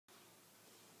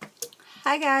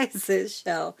Hi guys, it's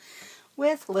Shell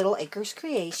with Little Acres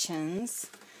Creations.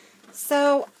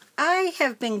 So I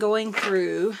have been going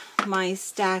through my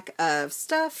stack of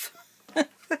stuff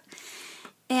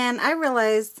and I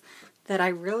realized that I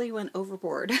really went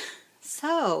overboard.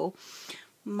 So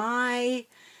my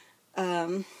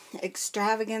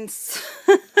extravagance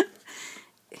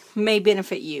may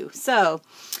benefit you. So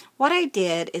what I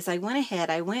did is I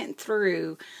went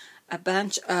through a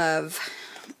bunch of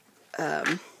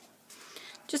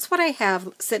just what I have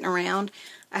sitting around.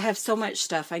 I have so much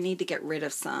stuff. I need to get rid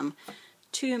of some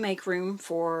to make room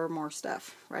for more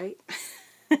stuff, right?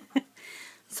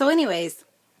 So anyways,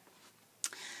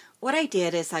 what I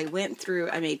did is I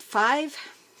made 5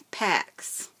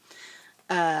 packs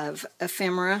of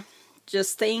ephemera,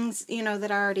 just things,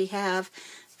 that I already have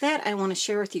that I want to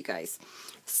share with you guys.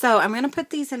 So I'm going to put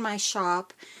these in my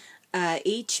shop.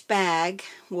 Each bag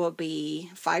will be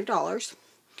 $5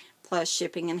 plus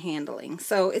shipping and handling.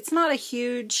 So it's not a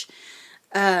huge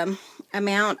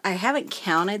amount. I haven't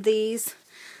counted these.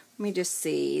 Let me just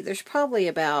see. There's probably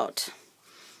about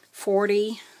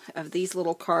 40 of these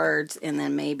little cards and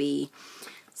then maybe,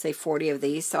 say, 40 of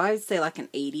these. So I would say like an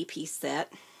 80-piece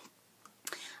set.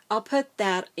 I'll put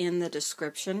that in the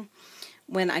description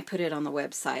when I put it on the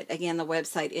website. Again, the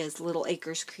website is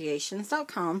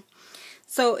littleacrescreations.com.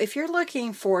 So if you're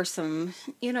looking for some,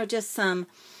 just some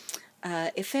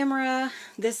ephemera,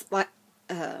 this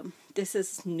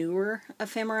is newer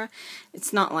ephemera.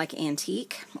 It's not like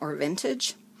antique or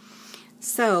vintage.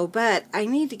 So, but I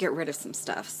need to get rid of some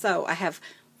stuff. So I have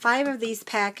 5 of these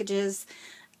packages.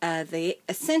 They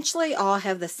essentially all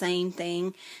have the same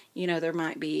thing. There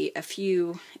might be a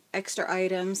few extra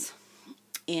items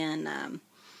in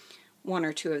 1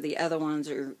 or 2 of the other ones,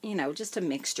 or, just a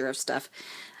mixture of stuff.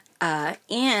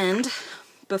 And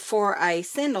before I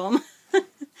send them,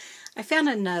 I found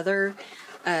another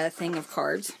thing of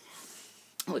cards,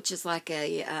 which is like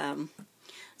a,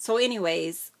 so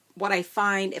anyways, what I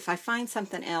find, if I find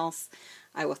something else,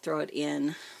 I will throw it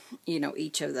in,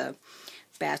 each of the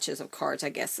batches of cards, I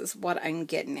guess is what I'm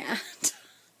getting at.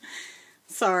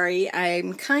 Sorry,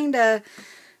 I'm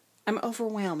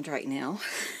overwhelmed right now.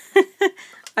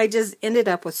 I just ended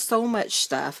up with so much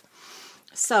stuff.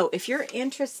 So if you're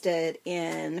interested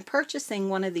in purchasing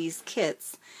one of these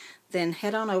kits, then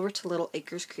head on over to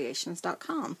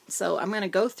littleacrescreations.com. So I'm going to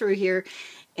go through here,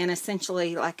 and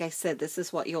essentially, like I said, this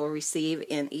is what you'll receive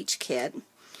in each kit.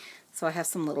 So I have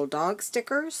some little dog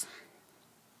stickers,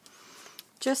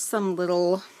 just some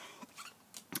little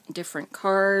different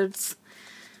cards,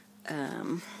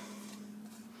 some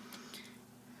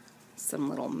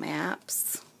little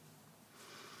maps,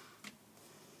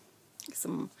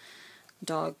 some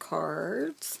dog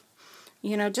cards.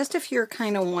 Just if you're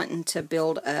kind of wanting to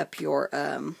build up your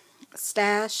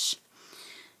stash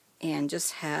and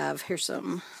just have, here's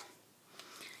some,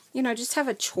 just have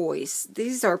a choice.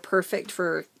 These are perfect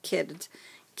for kids.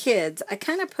 I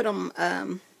kind of put them,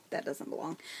 that doesn't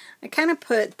belong. I kind of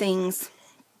put things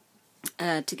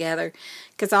together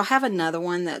because I'll have another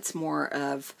one that's more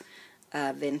of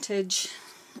vintage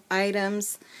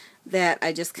items that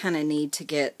I just kind of need to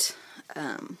get.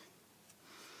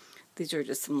 These are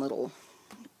just some little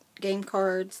game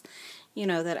cards,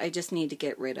 that I just need to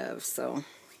get rid of, so,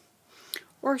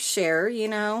 or share,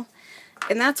 and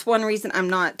that's one reason I'm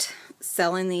not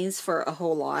selling these for a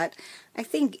whole lot. I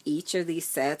think each of these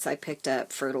sets I picked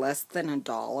up for less than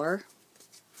 $1,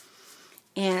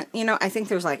 and, I think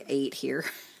there's like 8 here,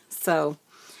 so,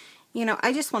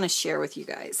 I just want to share with you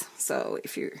guys. So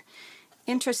if you're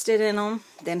interested in them,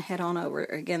 then head on over.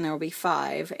 Again, there will be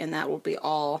 5, and that will be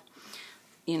all,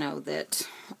 that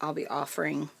I'll be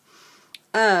offering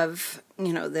of,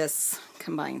 this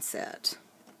combined set.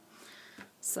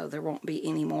 So there won't be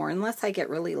any more unless I get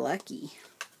really lucky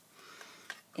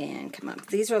and come up.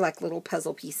 These are like little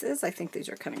puzzle pieces. I think these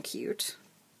are kind of cute.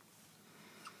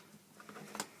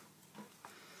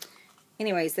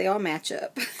 Anyways, they all match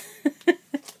up. I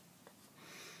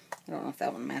don't know if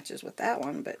that one matches with that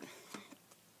one, but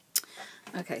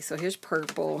okay, so here's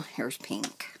purple, here's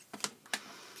pink.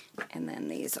 And then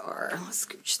these are, let's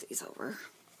scooch these over.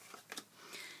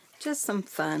 Just some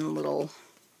fun little,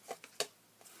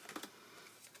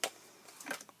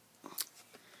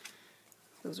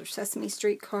 those are Sesame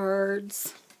Street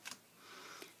cards,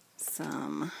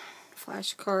 some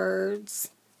flashcards,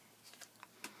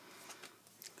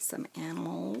 some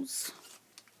animals,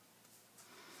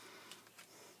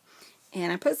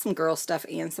 and I put some girl stuff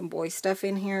and some boy stuff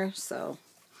in here, so,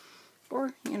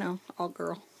 or, all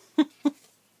girl,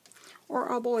 or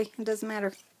all boy, it doesn't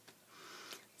matter.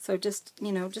 So just,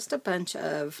 just a bunch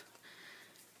of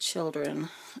children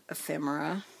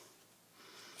ephemera.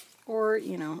 or,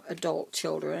 you know, adult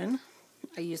children.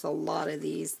 I use a lot of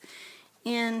these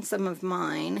in some of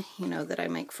mine, you know, that I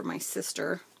make for my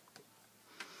sister.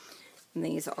 And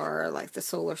these are like the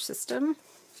solar system.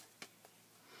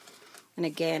 And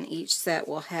again, each set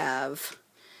will have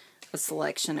a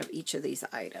selection of each of these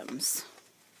items.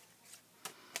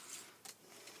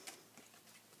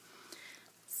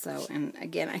 So, and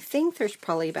again, I think there's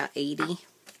probably about 80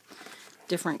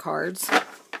 different cards.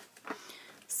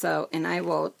 So, and I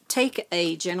will take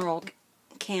a general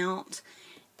count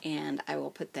and I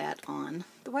will put that on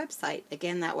the website.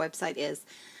 Again, that website is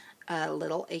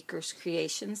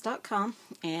littleacrescreations.com,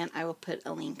 and I will put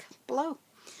a link below.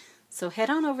 So head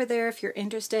on over there if you're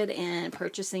interested in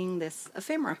purchasing this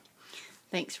ephemera.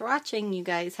 Thanks for watching. You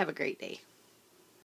guys have a great day.